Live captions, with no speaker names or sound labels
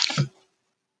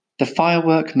The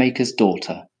Firework Maker's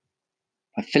Daughter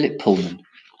by Philip Pullman.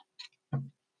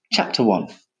 Chapter 1.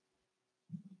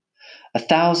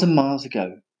 1,000 miles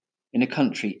ago, in a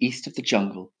country east of the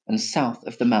jungle and south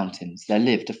of the mountains, there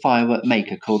lived a firework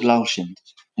maker called Lalshand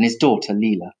and his daughter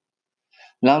Leela.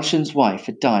 Lalshand's wife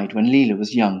had died when Leela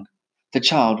was young. The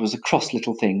child was a cross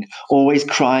little thing, always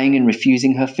crying and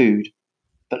refusing her food.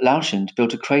 But Lalshand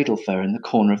built a cradle for her in the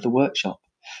corner of the workshop,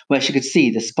 where she could see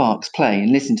the sparks play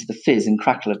and listen to the fizz and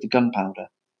crackle of the gunpowder.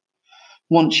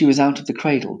 Once she was out of the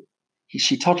cradle,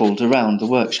 she toddled around the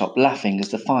workshop, laughing as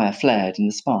the fire flared and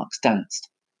the sparks danced.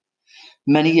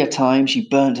 Many a time she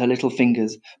burnt her little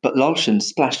fingers, but Lalshand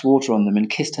splashed water on them and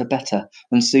kissed her better,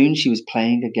 and soon she was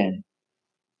playing again.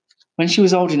 When she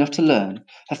was old enough to learn,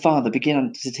 her father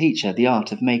began to teach her the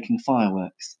art of making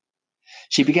fireworks.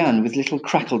 She began with little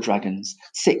crackle dragons,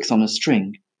 6 on a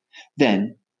string.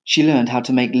 Then she learned how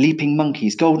to make leaping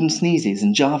monkeys, golden sneezes,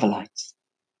 and Java lights.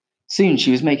 Soon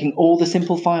she was making all the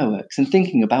simple fireworks and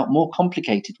thinking about more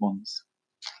complicated ones.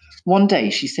 One day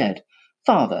she said,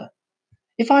 "Father,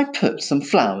 if I put some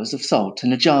flowers of salt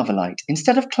in a Java light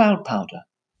instead of cloud powder,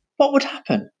 what would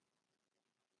happen?"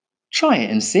 "Try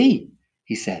it and see,"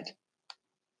 he said.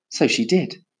 So she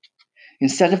did.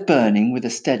 Instead of burning with a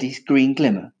steady green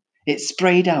glimmer, it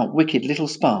sprayed out wicked little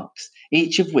sparks,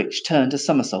 each of which turned a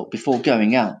somersault before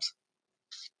going out.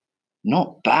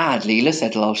 "Not bad, Leela,"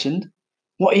 said Lalshand.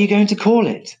 "What are you going to call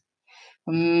it?"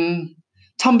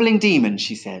 Tumbling Demons,"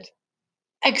 she said.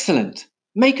 "Excellent!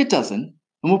 Make a dozen,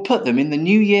 and we'll put them in the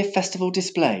New Year festival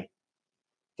display."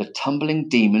 The tumbling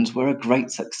demons were a great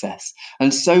success,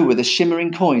 and so were the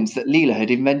shimmering coins that Leela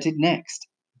had invented next.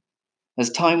 As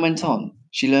time went on,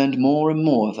 she learned more and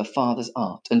more of her father's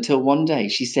art, until one day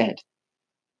she said,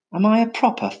 "Am I a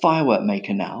proper firework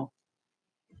maker now?"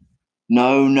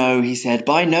 No, he said,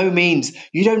 "by no means.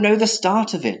 You don't know the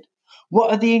start of it.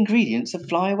 What are the ingredients of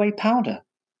flyaway powder?"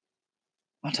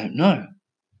 "I don't know."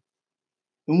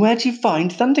 "And where do you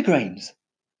find thunder grains?"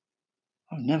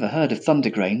 "I've never heard of thunder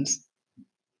grains."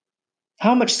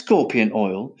 "How much scorpion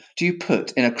oil do you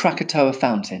put in a Krakatoa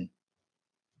fountain?"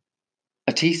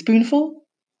 "A teaspoonful."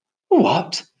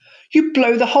 "What? You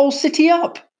blow the whole city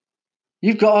up."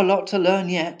 "You've got a lot to learn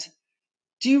yet.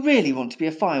 Do you really want to be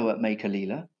a firework maker,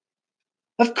 Leela?"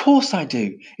 "Of course I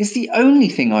do. It's the only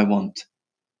thing I want."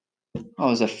 "I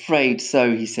was afraid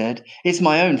so," he said. "It's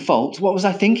my own fault. What was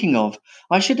I thinking of?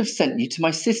 I should have sent you to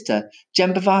my sister,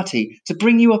 Jambavati, to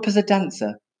bring you up as a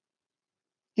dancer.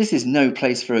 This is no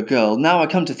place for a girl, now I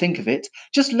come to think of it.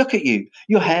 Just look at you.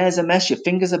 Your hair's a mess, your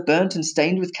fingers are burnt and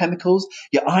stained with chemicals,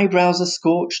 your eyebrows are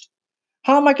scorched.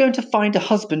 How am I going to find a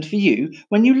husband for you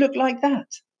when you look like that?"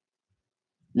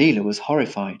 Leela was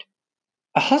horrified.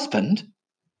 "A husband?"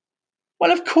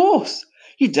 "Well, of course.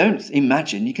 You don't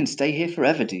imagine you can stay here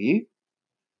forever, do you?"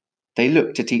 They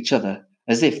looked at each other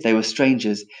as if they were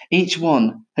strangers. Each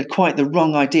one had quite the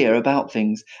wrong idea about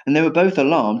things, and they were both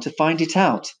alarmed to find it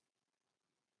out.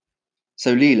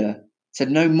 So Leela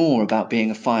said no more about being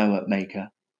a firework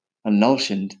maker, and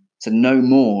Lalshand said no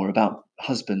more about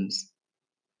husbands,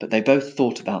 but they both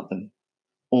thought about them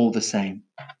all the same.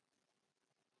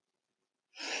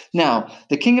 Now,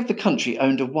 the king of the country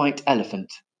owned a white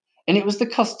elephant, and it was the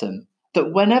custom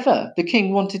that whenever the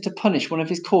king wanted to punish one of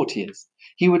his courtiers,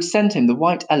 he would send him the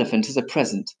white elephant as a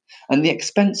present, and the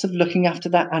expense of looking after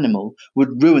that animal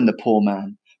would ruin the poor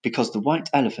man, because the white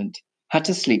elephant had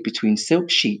to sleep between silk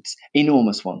sheets,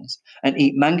 enormous ones, and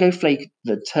eat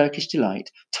mango-flavoured Turkish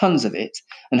delight, tons of it,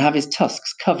 and have his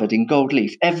tusks covered in gold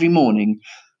leaf every morning.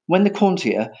 When the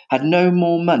courtier had no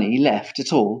more money left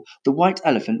at all, the white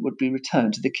elephant would be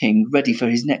returned to the king, ready for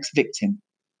his next victim.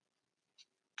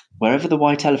 Wherever the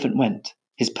white elephant went,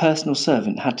 his personal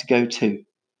servant had to go too.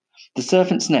 The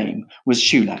servant's name was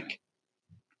Shulak.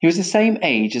 He was the same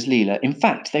age as Leela. In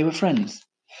fact, they were friends.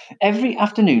 Every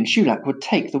afternoon, Shulak would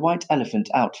take the white elephant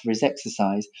out for his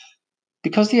exercise,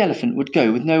 because the elephant would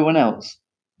go with no one else.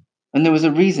 And there was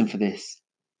a reason for this.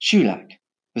 Shulak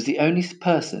was the only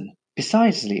person,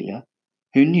 besides Leela,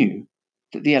 who knew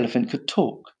that the elephant could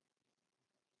talk.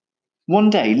 One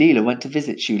day, Leela went to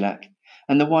visit Shulak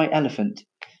and the white elephant.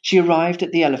 She arrived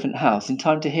at the elephant house in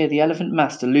time to hear the elephant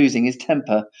master losing his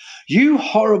temper. "You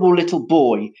horrible little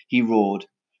boy," he roared.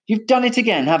 "You've done it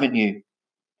again, haven't you?"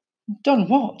 "Done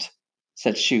what?"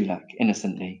 said Shulak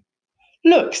innocently.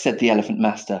 "Look," said the elephant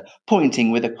master,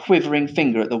 pointing with a quivering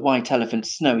finger at the white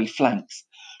elephant's snowy flanks.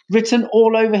 Written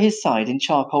all over his side in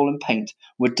charcoal and paint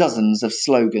were dozens of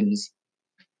slogans.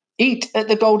 "Eat at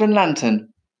the Golden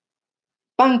Lantern,"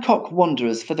 "Bangkok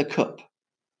Wanderers for the Cup,"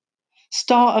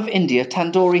 "Star of India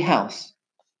Tandoori House,"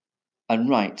 and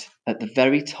write at the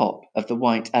very top of the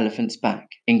white elephant's back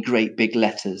in great big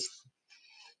letters,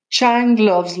 "Chang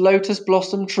loves Lotus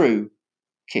Blossom true.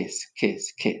 Kiss,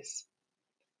 kiss, kiss."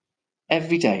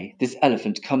 Every day this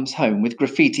elephant comes home with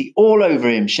graffiti all over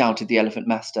him, shouted the elephant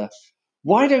master.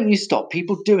 "Why don't you stop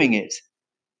people doing it?"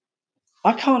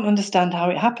 "I can't understand how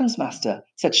it happens, master,"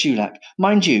 said Shulak.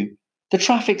 "Mind you, the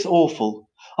traffic's awful.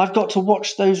 I've got to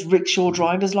watch those rickshaw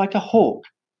drivers like a hawk.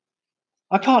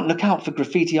 I can't look out for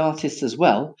graffiti artists as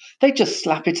well. They just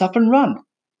slap it up and run.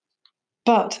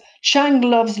 But Chang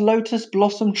loves Lotus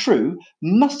Blossom True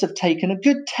must have taken a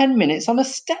good 10 minutes on a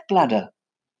stepladder."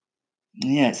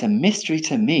 "Yeah, it's a mystery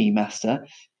to me, master.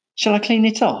 Shall I clean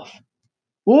it off?"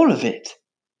 "All of it."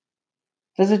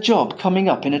 "There's a job coming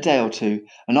up in a day or two,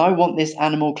 and I want this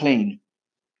animal clean."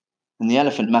 And the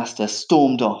elephant master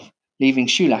stormed off, leaving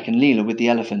Shulak and Leela with the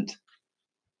elephant.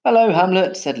 "Hello,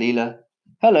 Hamlet," said Leela.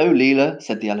 "Hello, Leela,"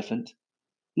 said the elephant.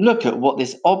 "Look at what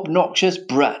this obnoxious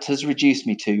brat has reduced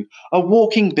me to, a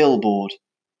walking billboard."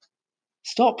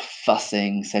 "Stop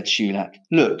fussing," said Shulak.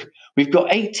 "Look, we've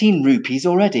got 18 rupees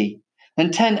already,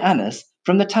 and 10 annas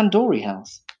from the tandoori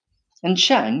house. And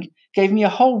Chang gave me a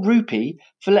whole rupee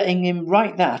for letting him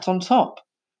write that on top.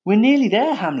 We're nearly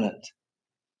there, Hamlet."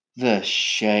 "The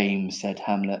shame," said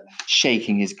Hamlet,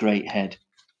 shaking his great head.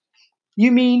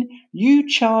 "You mean you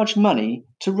charge money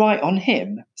to write on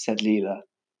him?" said Leela.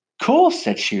 "Course,"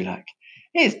 said Shulak.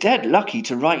 "It's dead lucky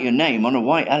to write your name on a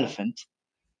white elephant.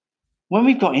 When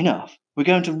we've got enough, we're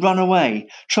going to run away.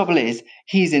 Trouble is,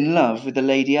 he's in love with the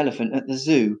lady elephant at the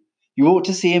zoo. You ought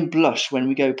to see him blush when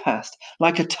we go past,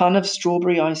 like a ton of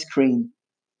strawberry ice cream."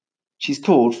 "She's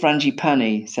called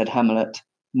Frangipani," said Hamlet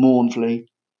mournfully,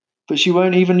 "but she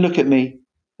won't even look at me.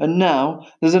 And now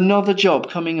there's another job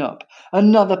coming up,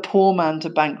 another poor man to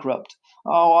bankrupt.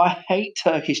 Oh, I hate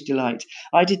Turkish delight.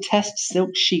 I detest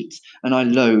silk sheets, and I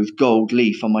loathe gold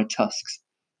leaf on my tusks.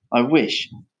 I wish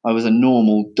I was a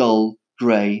normal, dull,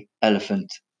 grey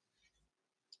elephant."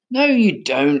 "No, you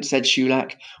don't," said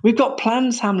Shulak. "We've got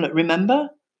plans, Hamlet, remember?"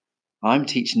 "I'm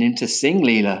teaching him to sing,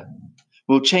 Leela.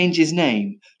 We'll change his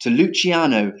name to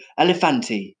Luciano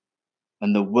Elefanti,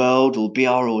 and the world will be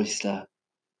our oyster."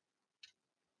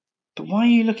 "But why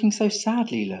are you looking so sad,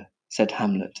 Leela?" said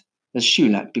Hamlet, as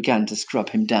Shulak began to scrub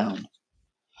him down.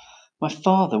 "My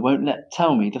father won't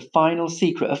tell me the final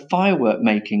secret of firework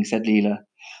making," said Leela.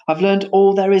 "I've learned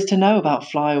all there is to know about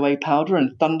flyaway powder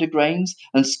and thunder grains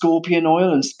and scorpion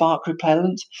oil and spark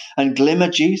repellent and glimmer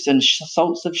juice and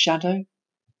salts of shadow.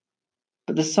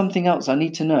 But there's something else I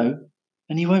need to know,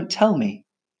 and he won't tell me."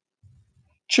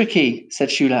 "Tricky," said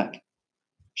Shulak.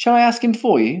 "Shall I ask him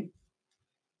for you?"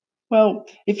 "Well,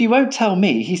 if he won't tell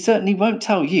me, he certainly won't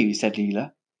tell you," said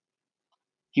Leela.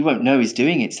 "He won't know he's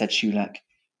doing it," said Shulak.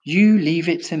 "You leave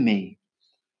it to me."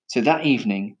 So that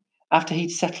evening, after he'd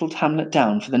settled Hamlet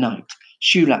down for the night,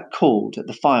 Shulak called at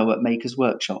the firework maker's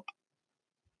workshop.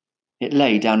 It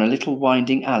lay down a little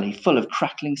winding alley full of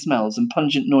crackling smells and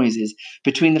pungent noises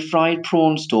between the fried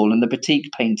prawn stall and the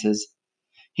batik painters.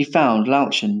 He found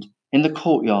Lalchand in the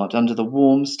courtyard under the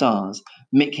warm stars,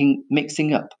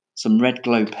 mixing up some red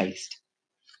glow paste.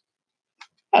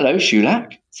 "Hello,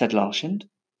 Shulak," said Lalchand.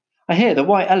 "I hear the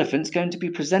white elephant's going to be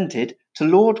presented to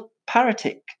Lord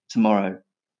Paratik tomorrow.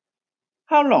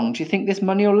 How long do you think this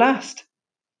money'll last?"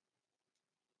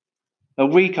 "A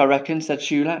week, I reckon," said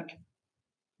Shulak.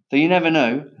 "Though you never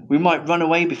know, we might run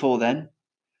away before then.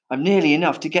 I've nearly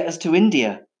enough to get us to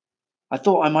India. I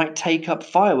thought I might take up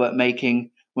firework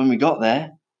making when we got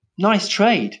there. Nice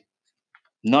trade."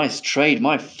 "Nice trade,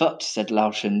 my foot," said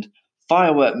Lalchand.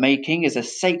 "Firework making is a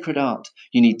sacred art.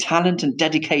 You need talent and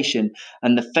dedication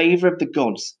and the favour of the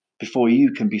gods before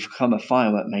you can become a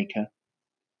firework maker.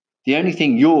 The only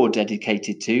thing you're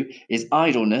dedicated to is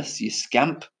idleness, you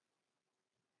scamp."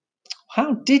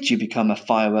 "How did you become a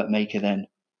firework maker then?"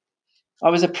 "I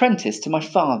was apprenticed to my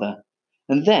father,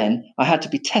 and then I had to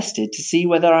be tested to see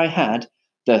whether I had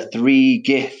the 3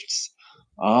 gifts."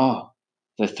 "Ah,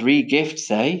 the 3 gifts,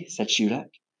 eh?" said Shulak,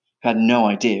 who had no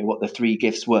idea what the 3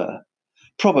 gifts were.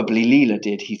 Probably Leela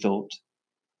did, he thought.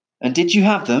 "And did you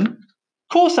have them?"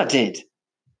 "Course I did."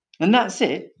 "And that's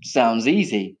it? Sounds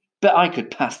easy. Bet I could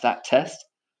pass that test.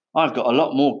 I've got a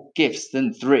lot more gifts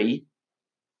than 3.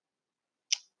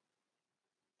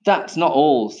 "That's not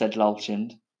all," said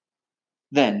Lalchand.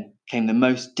 Then came the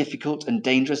most difficult and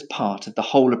dangerous part of the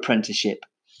whole apprenticeship.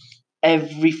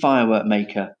 Every firework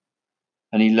maker,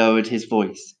 and he lowered his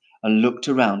voice and looked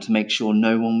around to make sure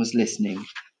no one was listening,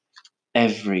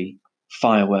 every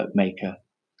firework maker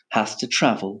has to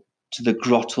travel to the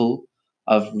grotto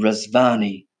of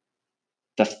Rasvani,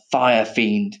 the fire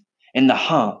fiend in the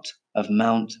heart of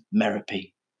Mount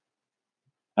Merope.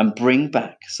 and bring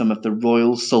back some of the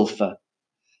royal sulphur.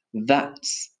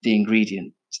 That's the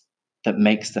ingredient that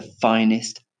makes the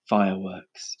finest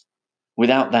fireworks.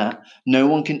 Without that, no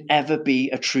one can ever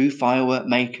be a true firework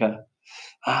maker."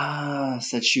 "Ah,"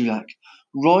 said Shulak.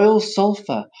 "Royal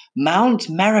sulphur, Mount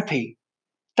Merope.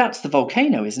 That's the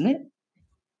volcano, isn't it?"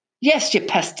 "Yes, you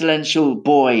pestilential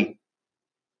boy.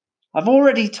 I've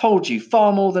already told you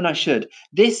far more than I should.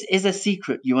 This is a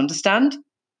secret, you understand?"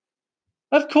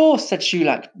 "Of course," said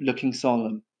Shulak, looking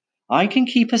solemn. "I can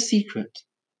keep a secret."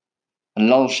 And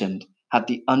Lulshand had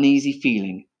the uneasy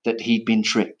feeling that he'd been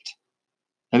tricked,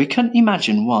 though he couldn't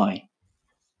imagine why.